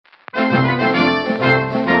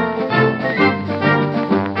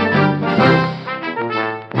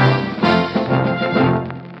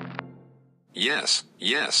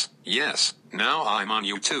yes. Now I'm on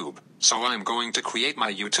YouTube, so I'm going to create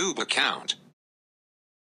my YouTube account.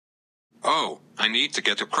 Oh, I need to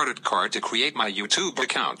get a credit card to create my YouTube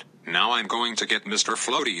account. Now I'm going to get Mr.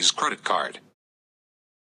 Floaty's credit card.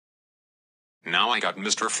 Now I got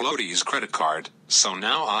Mr. Floaty's credit card, so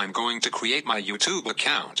now I'm going to create my YouTube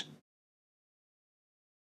account.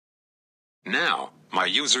 Now, my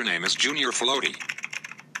username is Junior Floaty.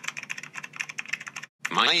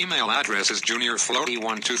 My email address is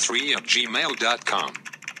juniorfloaty123@gmail.com.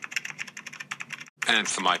 And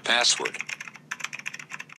for my password,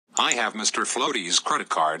 I have Mr. Floaty's credit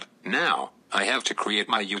card. Now, I have to create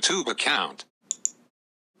my YouTube account.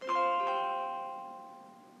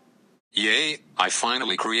 Yay, I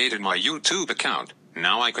finally created my YouTube account.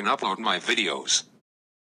 Now I can upload my videos.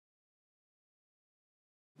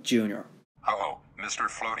 Junior. Hello, Mr.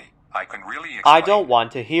 Floaty. I can really explain. I don't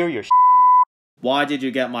want to hear your Why did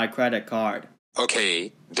you get my credit card?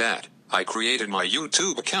 Okay, Dad, I created my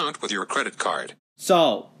YouTube account with your credit card.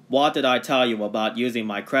 So, what did I tell you about using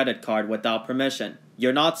my credit card without permission?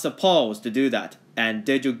 You're not supposed to do that. And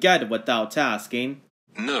did you get it without asking?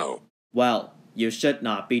 No. Well, you should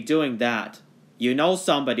not be doing that. You know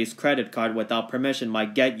somebody's credit card without permission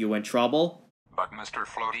might get you in trouble? But Mr.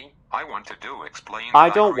 Floaty, I want to explain. I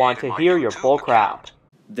don't want to hear your bullcrap.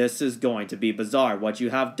 This is going to be bizarre what you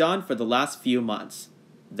have done for the last few months.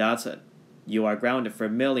 That's it. You are grounded for a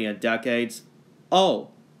million decades.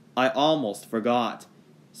 Oh, I almost forgot.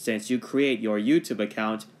 Since you create your YouTube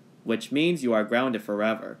account, which means you are grounded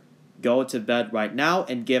forever, go to bed right now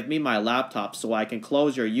and give me my laptop so I can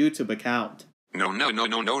close your YouTube account.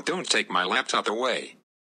 No, don't take my laptop away.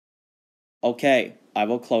 Okay, I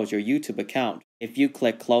will close your YouTube account if you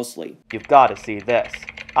click closely. You've got to see this.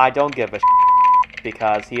 I don't give a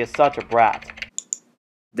because he is such a brat.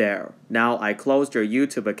 There, now I closed your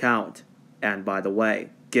YouTube account. And by the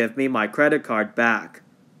way, give me my credit card back.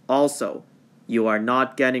 Also, you are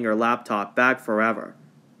not getting your laptop back forever.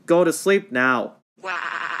 Go to sleep now.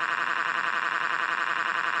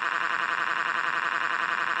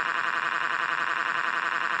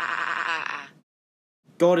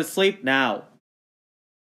 Go to sleep now.